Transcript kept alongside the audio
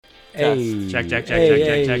Hey, Check, check, check, hey,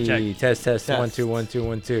 check, check, check, hey. check. Test. 1 2 1 2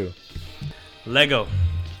 1 2. Lego.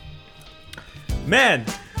 Man,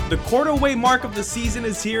 the quarterway mark of the season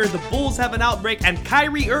is here. The Bulls have an outbreak, and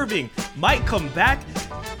Kyrie Irving might come back.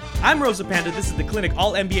 I'm Rosa Panda. This is the Clinic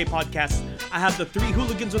All NBA podcast. I have the three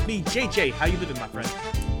hooligans with me. JJ, how you living, my friend?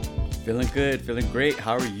 Feeling good, feeling great.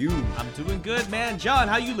 How are you? I'm doing good, man. John,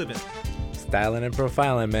 how you living? Styling and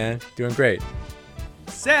profiling, man. Doing great.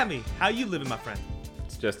 Sammy, how you living, my friend?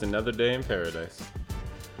 It's just another day in paradise.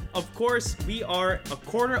 Of course, we are a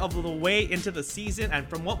quarter of the way into the season, and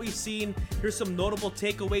from what we've seen, here's some notable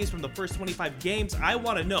takeaways from the first 25 games. I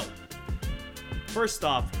want to know, first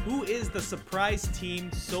off, who is the surprise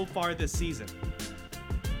team so far this season?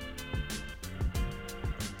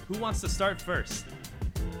 Who wants to start first?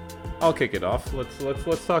 I'll kick it off.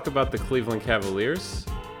 Let's talk about the Cleveland Cavaliers.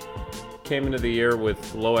 Came into the year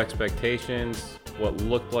with low expectations, what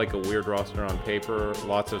looked like a weird roster on paper,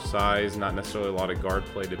 lots of size, not necessarily a lot of guard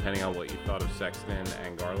play depending on what you thought of Sexton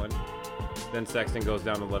and Garland. Then Sexton goes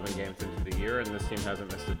down 11 games into the year and this team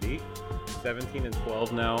hasn't missed a beat. 17 and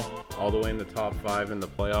 12 now, all the way in the top 5 in the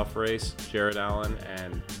playoff race. Jared Allen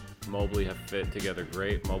and Mobley have fit together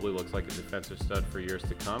great. Mobley looks like a defensive stud for years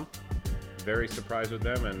to come. Very surprised with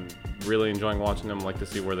them and really enjoying watching them. Like to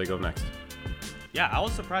see where they go next. Yeah, I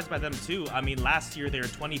was surprised by them too. I mean, last year they were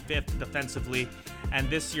 25th defensively, and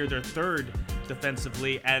this year they're 3rd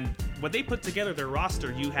defensively. And when they put together their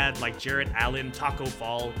roster, you had like Jared Allen, Taco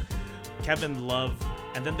Fall, Kevin Love,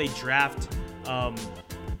 and then they draft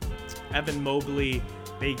Evan Mobley.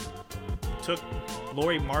 They took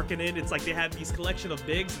Lauri Markkanen. It's like they had these collection of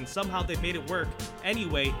bigs, and somehow they made it work.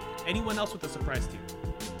 Anyway, anyone else with a surprise team?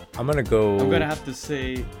 I'm going to have to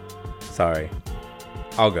say... Sorry.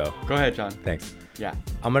 I'll go. Go ahead, John. Thanks. Yeah.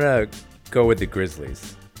 I'm going to go with the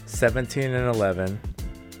Grizzlies. 17 and 11.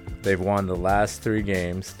 They've won the last 3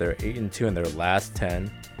 games. They're 8 and 2 in their last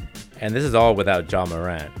 10. And this is all without Ja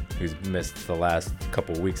Morant, who's missed the last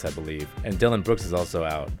couple weeks, I believe. And Dylan Brooks is also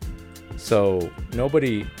out. So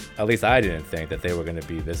nobody, at least I didn't think that they were going to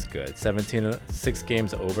be this good. 6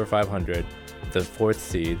 games over 500, the 4th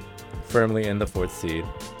seed, firmly in the 4th seed,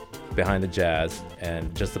 behind the Jazz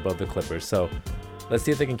and just above the Clippers. So let's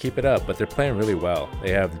see if they can keep it up, but they're playing really well.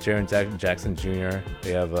 They have Jaren Jackson Jr.,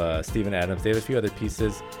 they have Steven Adams, they have a few other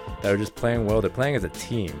pieces that are just playing well. They're playing as a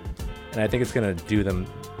team, and I think it's going to do them,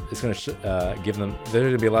 it's going to give them, there's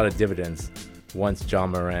going to be a lot of dividends once Ja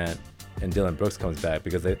Morant and Dylan Brooks comes back,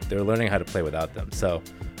 because they're learning how to play without them. So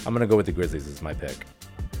I'm going to go with the Grizzlies as my pick.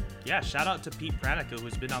 Yeah, shout out to Pete Pranica,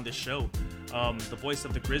 who's been on this show, the voice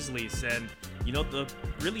of the Grizzlies. And, you know, the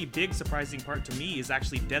really big surprising part to me is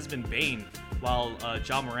actually Desmond Bane. While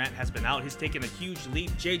Ja Morant has been out, he's taken a huge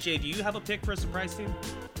leap. JJ, do you have a pick for a surprise team?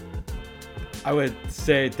 I would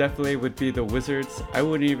say definitely would be the Wizards. I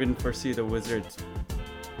wouldn't even foresee the Wizards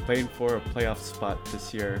playing for a playoff spot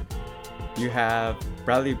this year. You have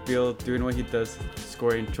Bradley Beal doing what he does,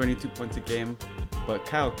 scoring 22 points a game. But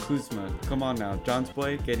Kyle Kuzma, come on now. John's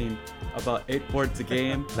boy getting about 8 boards a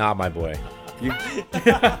game. Not my boy. You,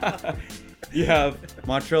 you have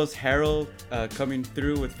Montrezl Harrell coming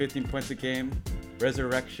through with 15 points a game.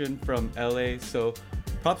 Resurrection from LA. So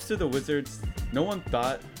props to the Wizards. No one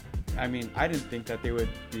thought, I didn't think that they would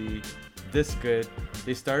be this good.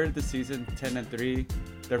 They started the season 10-3.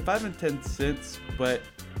 They're 5-10 since, but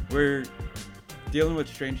we're dealing with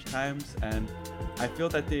strange times, and I feel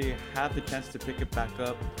that they have the chance to pick it back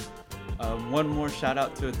up. One more shout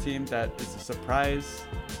out to a team that is a surprise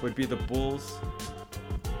would be the Bulls.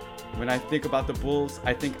 When I think about the Bulls,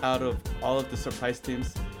 I think out of all of the surprise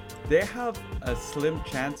teams, they have a slim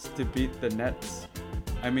chance to beat the Nets.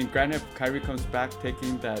 Granted, if Kyrie comes back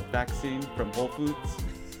taking that vaccine from Whole Foods,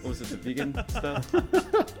 what was it, the vegan stuff?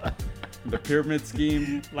 The pyramid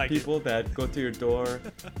scheme, like people that go to your door,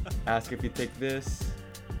 ask if you take this,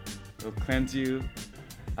 it'll cleanse you.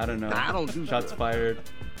 I don't know. I don't do Shots fired.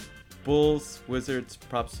 Bulls, Wizards,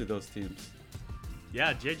 props to those teams.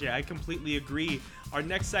 Yeah, JJ, I completely agree. Our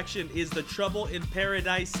next section is the Trouble in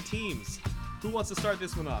Paradise teams. Who wants to start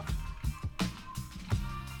this one off?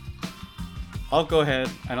 I'll go ahead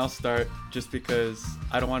and I'll start just because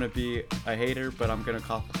I don't want to be a hater, but I'm going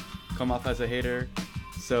to come off as a hater.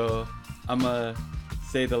 So I'm going to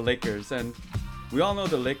say the Lakers. And we all know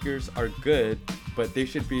the Lakers are good, but they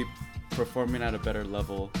should be performing at a better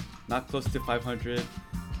level. Not close to 500.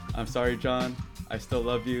 I'm sorry, John. I still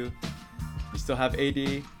love you. You still have AD.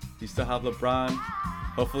 You still have LeBron.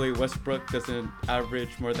 Hopefully Westbrook doesn't average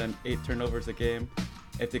more than 8 turnovers a game.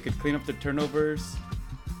 If they could clean up the turnovers,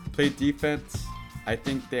 play defense, I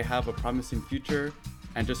think they have a promising future.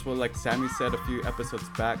 And just what like Sammy said a few episodes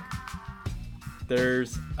back,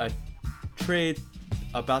 There's a trade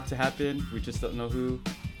about to happen. We just don't know who.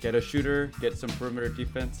 Get a shooter, get some perimeter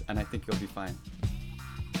defense, and I think you'll be fine.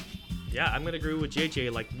 Yeah, I'm gonna agree with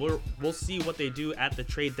JJ. Like we'll see what they do at the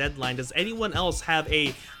trade deadline. Does anyone else have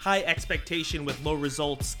a high expectation with low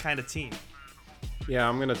results kind of team? Yeah,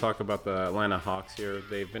 I'm going to talk about the Atlanta Hawks here.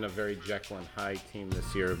 They've been a very Jekyll and Hyde team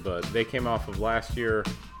this year, but they came off of last year,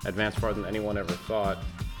 advanced farther than anyone ever thought,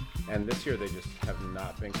 and this year they just have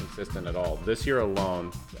not been consistent at all. This year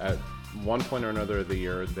alone, at one point or another of the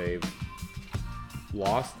year, they've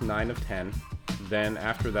lost 9 of 10. Then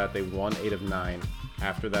after that, they won 8 of 9.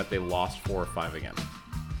 After that, they lost 4 or 5 again.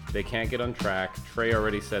 They can't get on track. Trey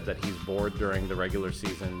already said that he's bored during the regular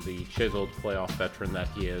season, the chiseled playoff veteran that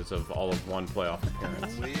he is of all of one playoff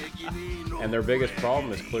appearance. And their biggest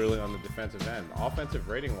problem is clearly on the defensive end. Offensive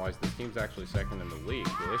rating-wise, this team's actually second in the league.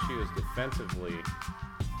 The issue is defensively,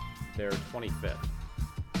 they're 25th.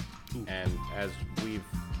 Ooh. And as we've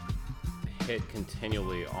hit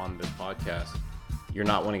continually on this podcast, you're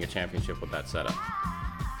not winning a championship with that setup.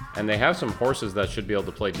 And they have some horses that should be able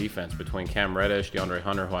to play defense between Cam Reddish, DeAndre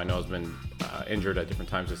Hunter, who I know has been injured at different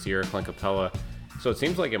times this year, Clint Capella. So it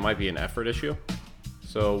seems like it might be an effort issue.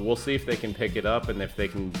 So we'll see if they can pick it up and if they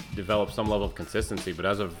can develop some level of consistency. But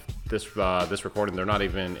as of this recording, they're not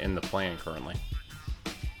even in the play-in currently.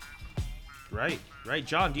 Right.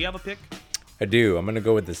 John, do you have a pick? I do. I'm going to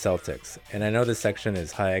go with the Celtics. And I know this section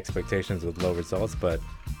is high expectations with low results, but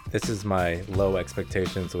this is my low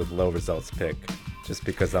expectations with low results pick, just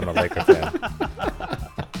because I'm a Laker fan.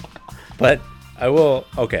 But I will,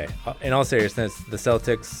 okay, in all seriousness, the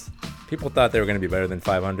Celtics, people thought they were going to be better than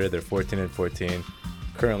 500. They're 14-14,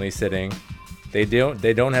 currently sitting. They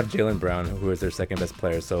don't have Jaylen Brown, who is their second best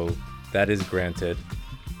player, so that is granted.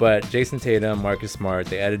 But Jason Tatum, Marcus Smart,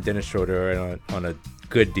 they added Dennis Schroeder on a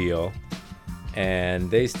good deal. And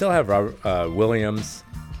they still have Robert Williams.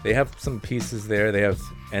 They have some pieces there. They have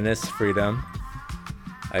Enes Freedom.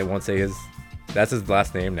 I won't say that's his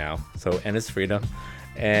last name now. So Enes Freedom.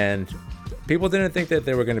 And people didn't think that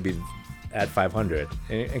they were going to be at 500,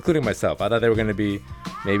 including myself. I thought they were going to be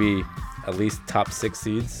maybe at least top 5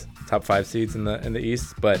 seeds in the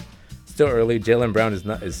East, but still early. Jaylen Brown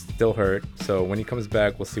is still hurt. So when he comes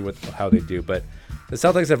back, we'll see how they do. But the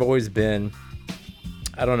Celtics have always been,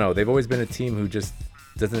 I don't know, they've always been a team who just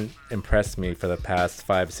doesn't impress me for the past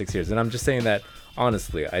 5-6 years. And I'm just saying that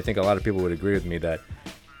honestly. I think a lot of people would agree with me that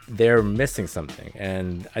they're missing something,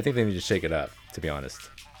 and I think they need to shake it up, to be honest.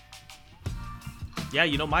 Yeah,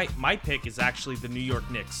 my pick is actually the New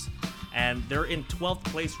York Knicks, and they're in 12th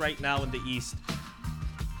place right now in the East.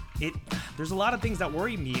 There's a lot of things that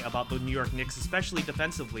worry me about the New York Knicks, especially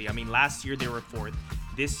defensively. I mean, last year they were 4th.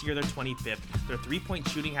 This year they're 25th. Their three-point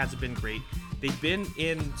shooting hasn't been great. They've been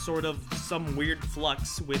in sort of some weird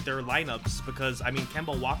flux with their lineups because,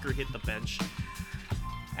 Kemba Walker hit the bench.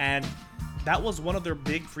 And that was one of their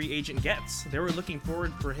big free agent gets. They were looking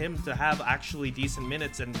forward for him to have actually decent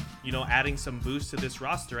minutes and, adding some boost to this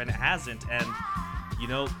roster, and it hasn't. And,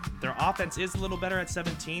 their offense is a little better at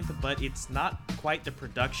 17th, but it's not quite the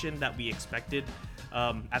production that we expected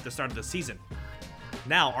at the start of the season.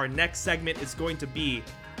 Now, our next segment is going to be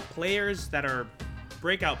players that are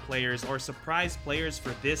breakout players or surprise players for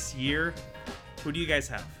this year. Who do you guys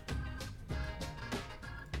have?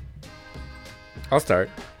 I'll start.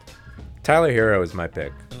 Tyler Hero is my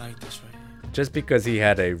pick. I like this right. Just because he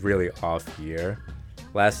had a really off year.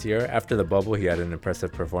 Last year, after the bubble, he had an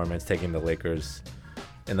impressive performance, taking the Lakers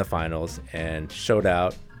in the finals and showed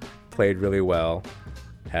out, played really well,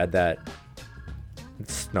 had that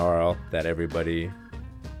snarl that everybody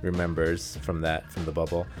remembers from the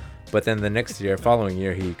bubble. But then the following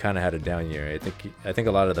year, he kind of had a down year. I think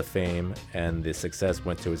a lot of the fame and the success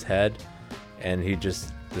went to his head, and the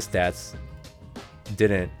stats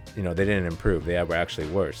didn't improve. They were actually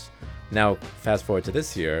worse. Now, fast forward to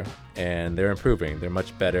this year, and they're improving. They're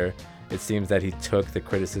much better. It seems that he took the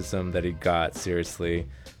criticism that he got seriously,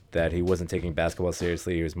 that he wasn't taking basketball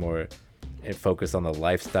seriously. He was more focused on the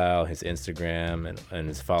lifestyle, his Instagram, and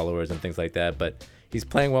his followers and things like that. But he's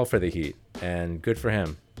playing well for the Heat, and good for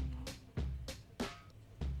him.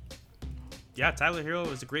 Yeah, Tyler Hero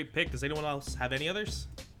is a great pick. Does anyone else have any others?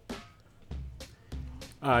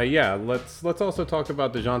 Let's also talk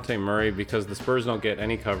about DeJounte Murray, because the Spurs don't get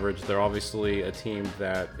any coverage. They're obviously a team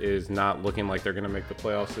that is not looking like they're going to make the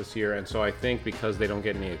playoffs this year, and so I think because they don't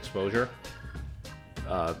get any exposure,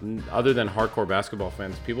 other than hardcore basketball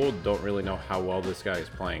fans, people don't really know how well this guy is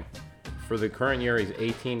playing. For the current year, he's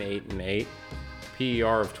 18-8-8,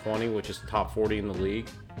 PER of 20, which is top 40 in the league.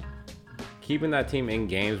 keeping that team in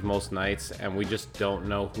games most nights, and we just don't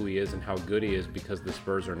know who he is and how good he is because the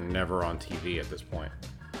Spurs are never on TV at this point.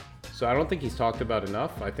 So I don't think he's talked about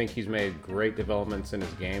enough. I think he's made great developments in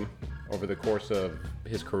his game over the course of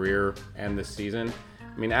his career and this season.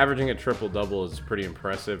 I mean, averaging a triple-double is pretty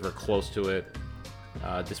impressive, or close to it,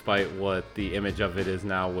 despite what the image of it is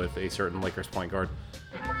now with a certain Lakers point guard.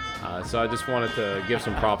 So I just wanted to give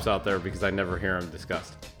some props out there because I never hear him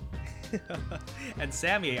discussed. And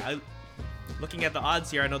Sammy, looking at the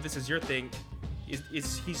odds here, I know this is your thing.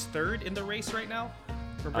 Is he's third in the race right now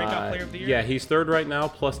for breakout player of the year? Yeah, he's third right now,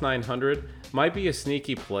 plus 900. Might be a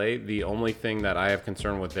sneaky play. The only thing that I have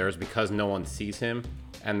concern with there is because no one sees him,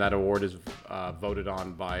 and that award is voted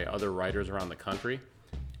on by other writers around the country.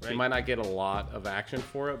 Right. You might not get a lot of action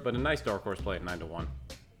for it, but a nice dark horse play at 9-1.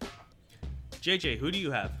 JJ, who do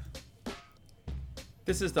you have?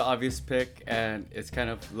 This is the obvious pick, and it's kind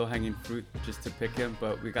of low-hanging fruit just to pick him,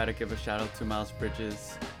 but we got to give a shout-out to Miles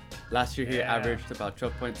Bridges. Last year, he averaged about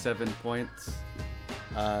 12.7 points.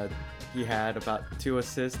 He had about 2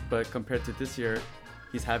 assists, but compared to this year,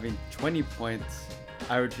 he's having 20 points,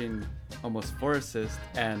 averaging almost 4 assists,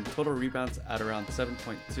 and total rebounds at around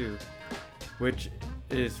 7.2, which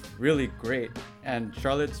is really great. And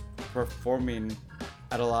Charlotte's performing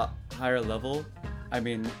at a lot higher level. I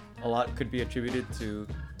mean, a lot could be attributed to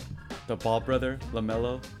the Ball brother,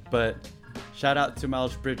 LaMelo, but shout out to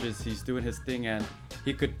Miles Bridges. He's doing his thing, and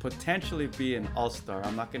he could potentially be an all-star.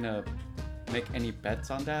 I'm not going to make any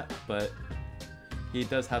bets on that, but he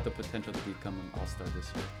does have the potential to become an all-star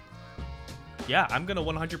this year. Yeah, I'm going to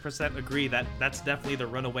 100% agree that that's definitely the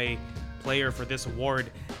runaway player for this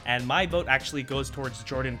award. And my vote actually goes towards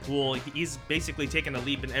Jordan Poole. He's basically taken a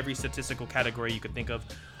leap in every statistical category you could think of.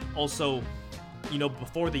 Also, you know,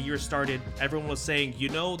 before the year started, everyone was saying, you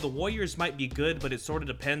know, the Warriors might be good, but it sort of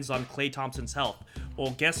depends on Klay Thompson's health.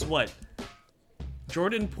 Well, guess what?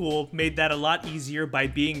 Jordan Poole made that a lot easier by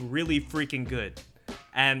being really freaking good.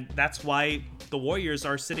 And that's why the Warriors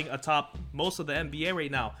are sitting atop most of the NBA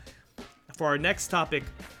right now. For our next topic,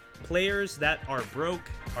 players that are broke,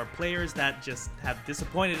 or players that just have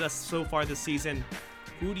disappointed us so far this season.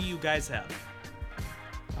 Who do you guys have?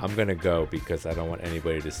 I'm going to go because I don't want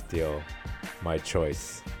anybody to steal my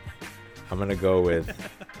choice. I'm going to go with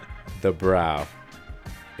the Brow,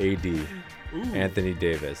 AD, Anthony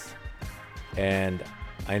Davis. And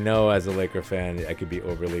I know as a Laker fan, I could be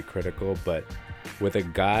overly critical, but with a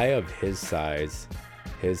guy of his size,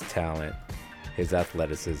 his talent, his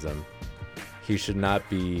athleticism, he should not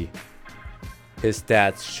be, his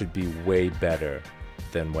stats should be way better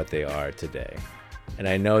than what they are today. And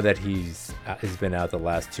I know that he's been out the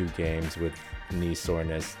last 2 games with knee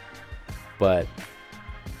soreness, but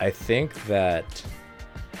I think that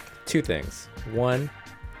 2 things. One,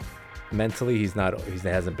 mentally he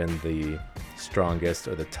hasn't been the strongest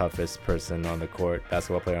or the toughest person on the court,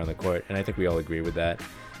 basketball player on the court, and I think we all agree with that.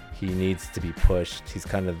 He needs to be pushed.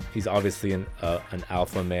 He's obviously an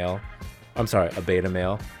alpha male. I'm sorry, a beta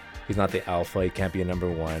male. He's not the alpha. He can't be a number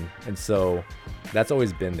 1, and so that's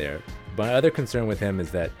always been there. My other concern with him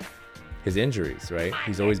is that his injuries, right?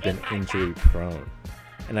 He's always been injury prone,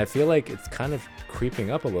 and I feel like it's kind of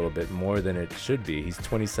creeping up a little bit more than it should be. He's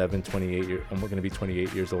 27, 28. I'm going to be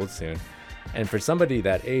 28 years old soon. And for somebody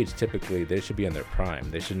that age, typically they should be in their prime.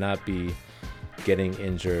 They should not be getting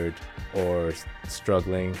injured or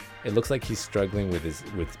struggling. It looks like he's struggling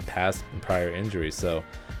with past and prior injuries. So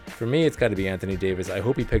for me, it's got to be Anthony Davis. I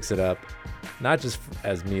hope he picks it up, not just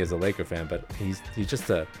as me as a Laker fan, but he's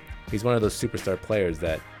one of those superstar players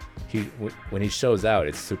that when he shows out,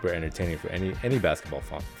 it's super entertaining for any basketball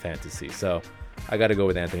fan to see. So I got to go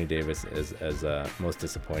with Anthony Davis as most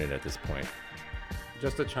disappointed at this point.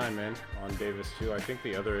 Just to chime in on Davis too, I think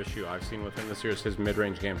the other issue I've seen with him this year is his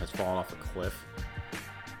mid-range game has fallen off a cliff.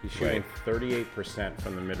 He's shooting 38%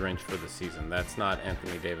 from the mid-range for the season. That's not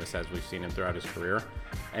Anthony Davis as we've seen him throughout his career.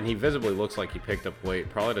 And he visibly looks like he picked up weight,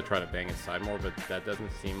 probably to try to bang inside more, but that doesn't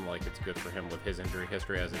seem like it's good for him with his injury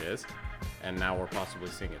history as it is. And now we're possibly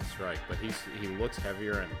seeing it strike. But he looks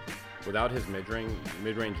heavier, and without his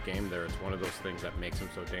mid-range game there, it's one of those things that makes him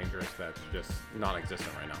so dangerous that's just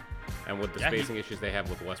non-existent right now. And with the spacing issues they have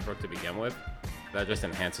with Westbrook to begin with, that just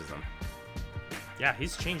enhances them. Yeah,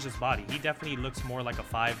 he's changed his body. He definitely looks more like a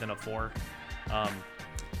 5 than a 4.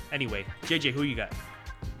 Anyway, JJ, who you got?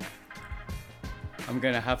 I'm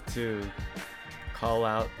going to have to call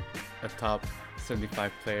out a top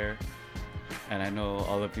 75 player. And I know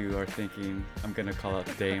all of you are thinking I'm going to call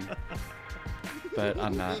out Dame. But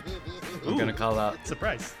I'm not. I'm going to call out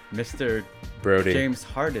surprise, Mr. Brody. James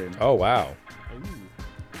Harden. Oh, wow.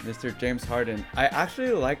 Mr. James Harden. I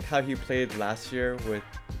actually liked how he played last year with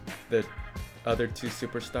the other two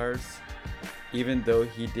superstars, even though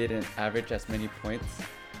he didn't average as many points,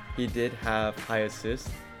 he did have high assists.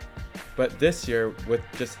 But this year, with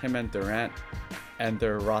just him and Durant and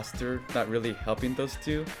their roster not really helping those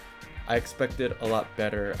two, I expected a lot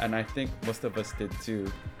better, and I think most of us did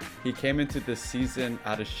too. He came into this season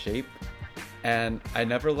out of shape, and I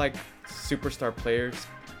never liked superstar players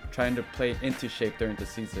trying to play into shape during the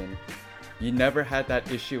season. You never had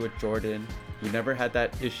that issue with Jordan. You never had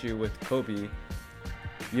that issue with Kobe.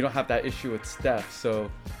 You don't have that issue with Steph.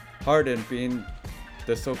 So Harden, being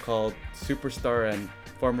the so-called superstar and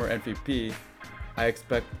former MVP, I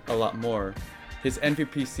expect a lot more. His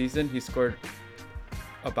MVP season, he scored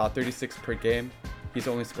about 36 per game. He's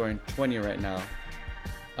only scoring 20 right now.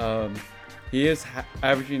 He is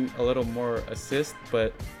averaging a little more assists,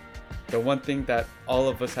 but the one thing that all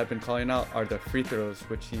of us have been calling out are the free throws,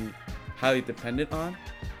 which he highly dependent on.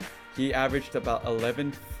 He averaged about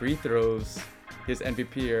 11 free throws his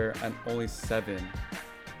MVP year and only 7.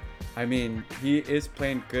 I mean, he is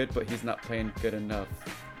playing good, but he's not playing good enough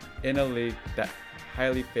in a league that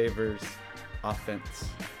highly favors offense.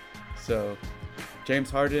 So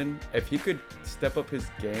James Harden, if he could step up his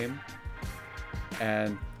game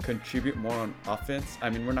and contribute more on offense, I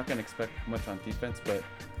mean, we're not going to expect much on defense, but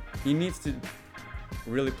he needs to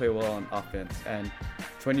really play well on offense, and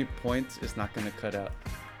 20 points is not going to cut out.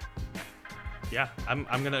 Yeah, I'm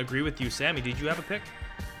going to agree with you. Sammy, did you have a pick?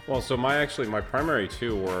 Well, so my primary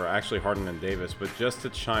two were actually Harden and Davis, but just to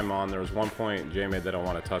chime on, there was one point Jay made that I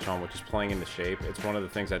want to touch on, which is playing into shape. It's one of the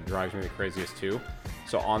things that drives me the craziest too.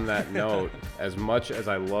 So on that note, as much as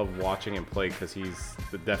I love watching him play because he's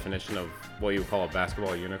the definition of what you would call a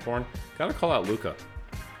basketball unicorn, gotta call out Luka.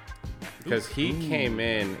 Because he came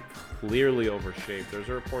in clearly overshaped. There's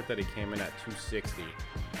a report that he came in at 260,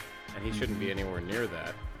 and he shouldn't be anywhere near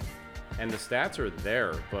that. And the stats are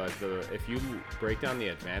there, but if you break down the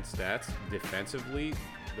advanced stats defensively,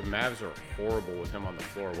 the Mavs are horrible with him on the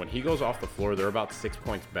floor. When he goes off the floor, they're about 6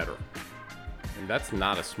 points better. And that's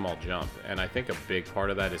not a small jump. And I think a big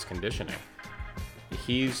part of that is conditioning.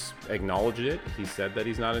 He's acknowledged it. He said that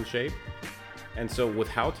he's not in shape. And so with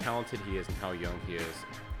how talented he is and how young he is,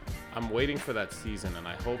 I'm waiting for that season, and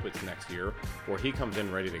I hope it's next year, where he comes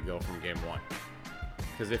in ready to go from game one.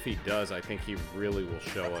 Because if he does, I think he really will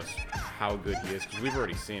show us how good he is, because we've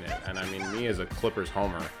already seen it. And I mean, me as a Clippers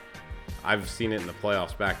homer, I've seen it in the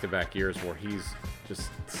playoffs back-to-back years where he's just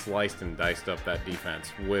sliced and diced up that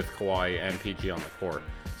defense with Kawhi and PG on the court.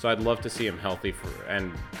 So I'd love to see him healthy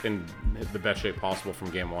and in the best shape possible from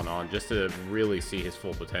game one on, just to really see his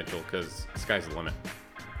full potential, because the sky's the limit.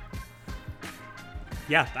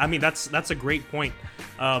 Yeah, I mean, that's a great point.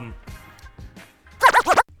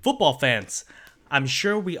 Football fans, I'm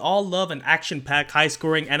sure we all love an action-packed,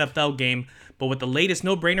 high-scoring NFL game, but with the latest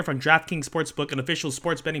no-brainer from DraftKings Sportsbook, an official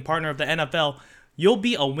sports betting partner of the NFL, you'll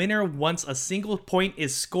be a winner once a single point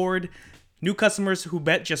is scored. New customers who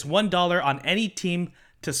bet just $1 on any team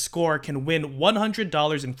to score can win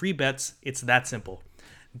 $100 in free bets. It's that simple.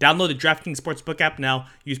 Download the DraftKings Sportsbook app now.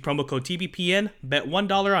 Use promo code TBPN. Bet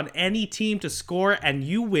 $1 on any team to score, and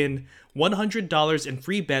you win $100 in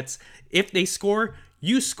free bets. If they score,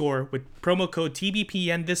 you score with promo code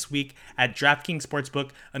TBPN this week at DraftKings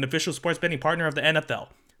Sportsbook, an official sports betting partner of the NFL.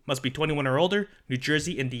 Must be 21 or older. New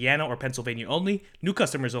Jersey, Indiana, or Pennsylvania only. New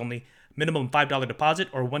customers only. Minimum $5 deposit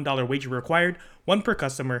or $1 wager required. One per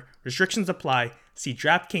customer. Restrictions apply. See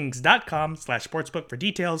DraftKings.com/sportsbook for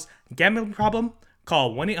details. Gambling problem?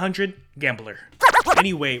 Call 1-800-GAMBLER.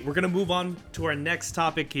 Anyway, we're going to move on to our next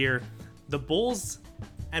topic here. The Bulls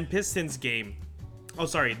and Pistons game. Oh,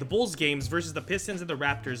 sorry. The Bulls games versus the Pistons and the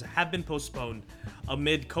Raptors have been postponed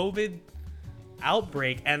amid COVID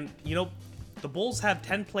outbreak. And, you know, the Bulls have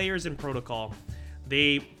 10 players in protocol.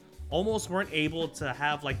 They almost weren't able to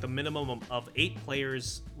have like the minimum of 8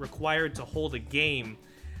 players required to hold a game.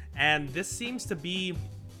 And this seems to be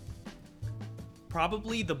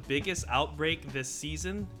probably the biggest outbreak this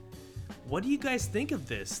season. What do you guys think of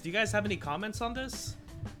this? Do you guys have any comments on this?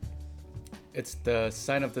 It's the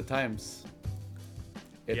sign of the times.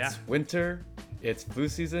 It's winter, it's flu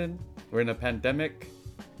season, we're in a pandemic,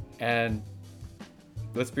 and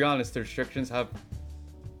let's be honest, the restrictions have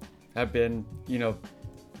been,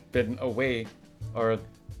 been away, or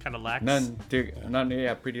kind of lax.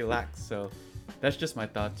 Pretty lax. So that's just my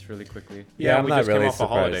thoughts really quickly. Yeah, I'm we not just really came off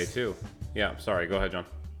surprised. a holiday too. Yeah, sorry, go ahead, John.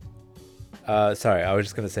 Sorry, I was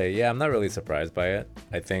just gonna say, yeah, I'm not really surprised by it.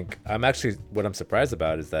 I think what I'm surprised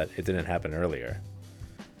about is that it didn't happen earlier.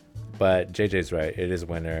 But JJ's right. It is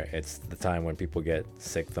winter. It's the time when people get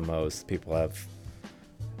sick the most. People have,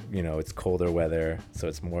 it's colder weather,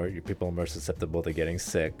 so people are more susceptible to getting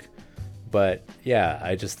sick. But yeah,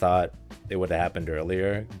 I just thought it would have happened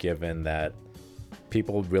earlier, given that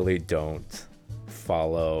people really don't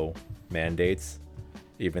follow mandates,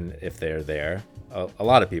 even if they're there. A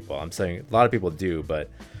lot of people, I'm saying a lot of people do, but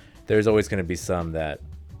there's always going to be some that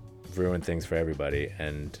ruin things for everybody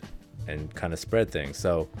and kind of spread things.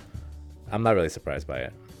 So I'm not really surprised by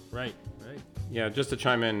it. Right. Yeah, just to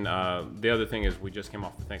chime in, the other thing is we just came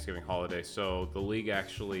off the Thanksgiving holiday, so the league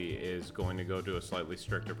actually is going to go to a slightly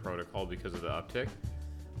stricter protocol because of the uptick.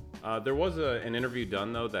 There was an interview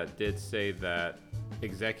done, though, that did say that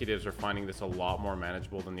executives are finding this a lot more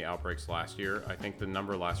manageable than the outbreaks last year. I think the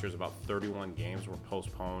number last year is about 31 games were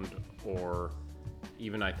postponed, or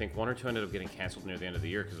even I think 1 or 2 ended up getting canceled near the end of the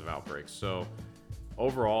year because of outbreaks. So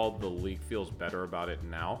overall, the league feels better about it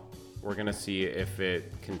now. We're going to see if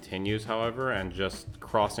it continues, however, and just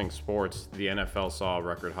crossing sports, the NFL saw a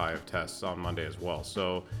record high of tests on Monday as well.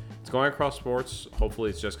 So it's going across sports. Hopefully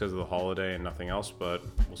it's just because of the holiday and nothing else, but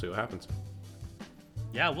we'll see what happens.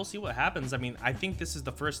 Yeah, we'll see what happens. I mean, I think this is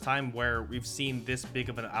the first time where we've seen this big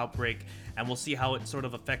of an outbreak, and we'll see how it sort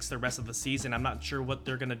of affects the rest of the season. I'm not sure what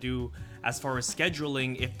they're going to do as far as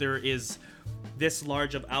scheduling if there is this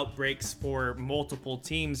large of outbreaks for multiple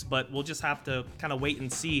teams, but we'll just have to kind of wait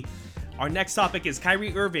and see. Our next topic is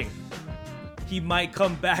Kyrie Irving. He might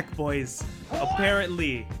come back, boys.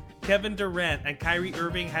 Apparently, Kevin Durant and Kyrie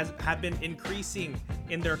Irving have been increasing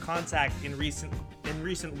in their contact in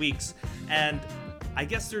recent weeks, and I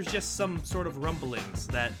guess there's just some sort of rumblings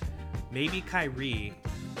that maybe Kyrie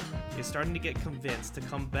is starting to get convinced to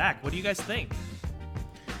come back. What do you guys think?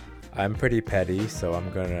 I'm pretty petty, so I'm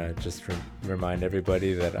gonna just remind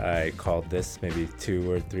everybody that I called this maybe 2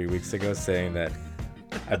 or 3 weeks ago, saying that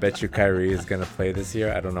I bet you Kyrie is gonna play this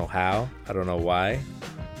year. I don't know how, I don't know why,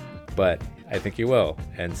 but I think he will.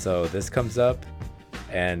 And so this comes up,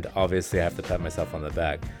 and obviously I have to pat myself on the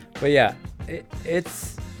back. But yeah,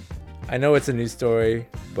 I know it's a news story,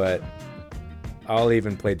 but I'll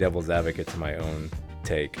even play devil's advocate to my own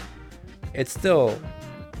take. It's still,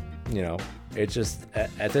 it just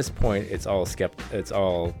at this point it's all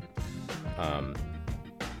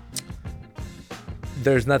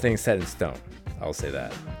there's nothing set in stone. I'll say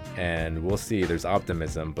that, and we'll see. There's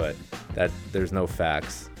optimism, but that there's no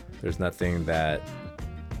facts. There's nothing that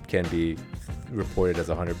can be reported as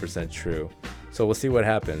 100% true. So we'll see what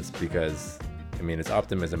happens, because it's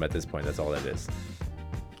optimism at this point. That's all it is.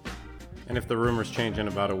 And if the rumors change in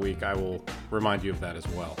about a week, I will remind you of that as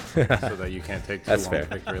well, so that you can't take too long fair. to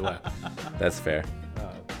victory lap. That's fair.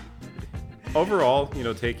 Overall,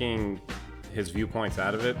 taking his viewpoints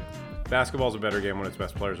out of it, basketball's a better game when its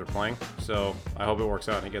best players are playing. So I hope it works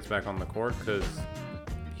out and he gets back on the court, because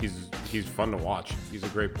he's fun to watch. He's a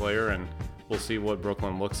great player, and we'll see what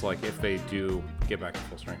Brooklyn looks like if they do get back to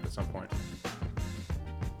full strength at some point.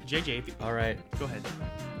 JJ, All right. go ahead.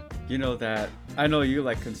 You know that I know you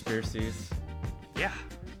like conspiracies. Yeah.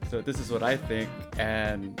 So this is what I think,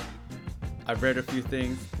 and I've read a few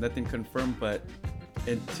things, nothing confirmed, but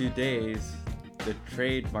in 2 days, the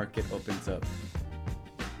trade market opens up.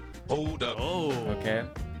 Hold up. Oh. Okay?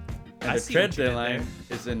 And I the see trade what you did deadline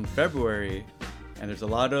is in February, and there's a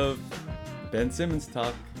lot of Ben Simmons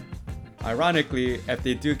talk. Ironically, if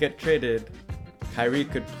they do get traded, Kyrie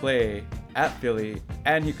could play at Philly,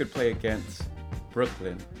 and he could play against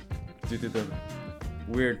Brooklyn due to the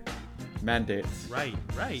weird mandates. Right.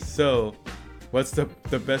 So, what's the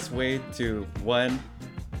best way to, 1,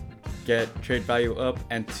 get trade value up,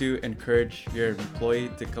 and 2, encourage your employee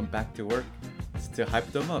to come back to work? It's to hype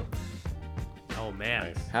them up. Oh,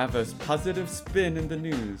 man. Nice. Have a positive spin in the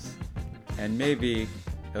news, and maybe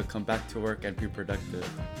he'll come back to work and be productive.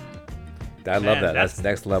 I love Man, that. That's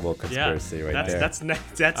next level conspiracy yeah, right there. That's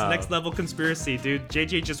next level conspiracy, dude.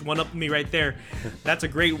 JJ just one-upped me right there. That's a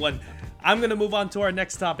great one. I'm going to move on to our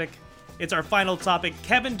next topic. It's our final topic.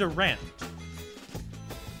 Kevin Durant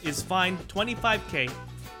is fined $25,000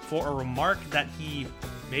 for a remark that he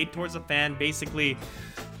made towards a fan. Basically,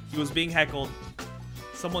 he was being heckled.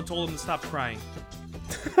 Someone told him to stop crying.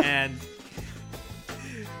 And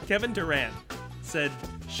Kevin Durant said,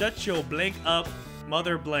 "Shut your blank up,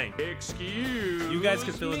 mother blank." Excuse You guys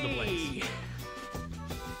can fill in the blanks.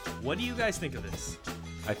 What do you guys think of this?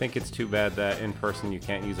 I think it's too bad that in person you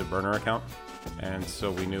can't use a burner account, and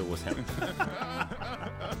so we knew it was him.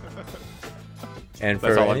 And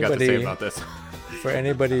That's for all I've got to say anybody, about this. for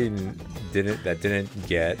anybody that didn't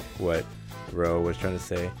get what Ro was trying to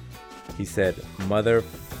say, he said "mother,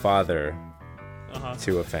 father"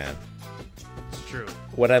 to a fan. It's true.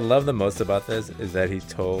 What I love the most about this is that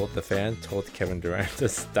the fan told Kevin Durant to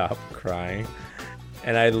stop crying.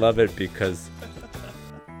 And I love it because,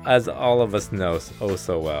 as all of us know oh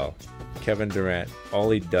so well, Kevin Durant, all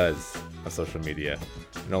he does on social media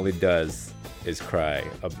and all he does is cry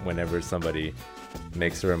whenever somebody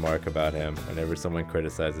makes a remark about him, whenever someone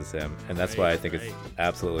criticizes him. And that's why I think it's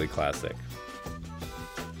absolutely classic.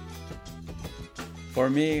 For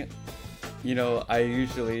me, you know, I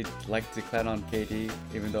usually like to clown on KD,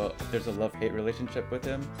 even though there's a love-hate relationship with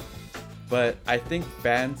him. But I think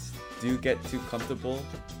fans do get too comfortable.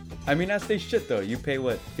 I mean, as they should though. You pay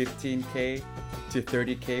what, 15K to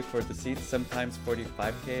 30K for the seats, sometimes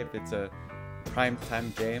 45K if it's a prime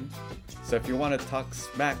time game. So if you want to talk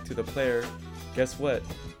smack to the player, guess what?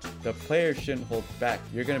 The player shouldn't hold back.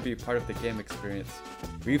 You're going to be part of the game experience.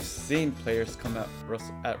 We've seen players come at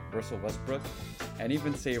Russell Westbrook and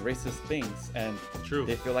even say racist things, and True.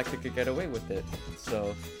 They feel like they could get away with it.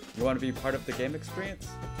 So you want to be part of the game experience?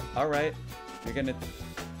 All right, you're going to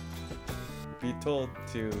be told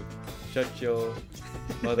to shut your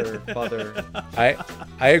mother, father. I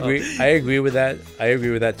agree. I agree with that. I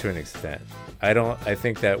agree with that to an extent. I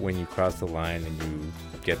think that when you cross the line and you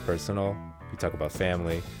get personal, you talk about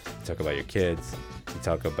family, you talk about your kids, you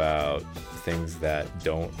talk about things that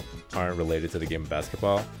aren't related to the game of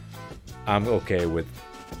basketball. I'm okay with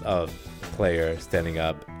a player standing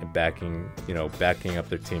up and backing up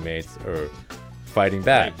their teammates or fighting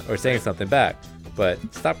back or saying something back. But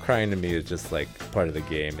stop crying to me is just like part of the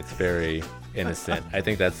game. It's very innocent. I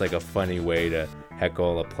think that's like a funny way to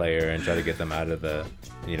heckle a player and try to get them out of the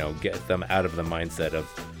mindset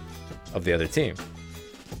of the other team.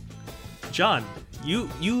 John, you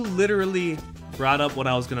literally brought up what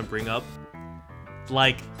I was gonna bring up.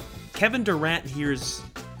 Like, Kevin Durant hears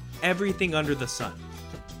everything under the sun,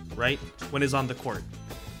 right? When he's on the court.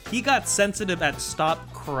 He got sensitive at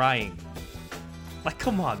stop crying. Like,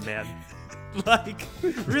 come on, man. Like,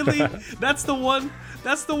 really? That's the one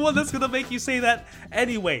that's gonna make you say that?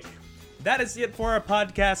 Anyway, that is it for our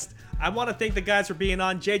podcast. I want to thank the guys for being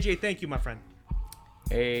on. JJ, thank you, my friend.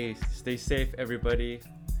 Hey, stay safe, everybody.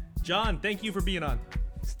 John, thank you for being on.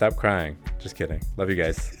 Stop crying. Just kidding. Love you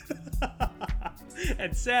guys.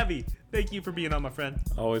 And Savvy, thank you for being on, my friend.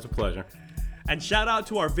 Always a pleasure. And shout out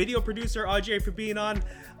to our video producer, RJ, for being on.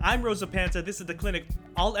 I'm Rosa Panta. This is The Clinic,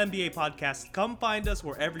 all NBA podcast. Come find us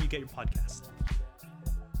wherever you get your podcast.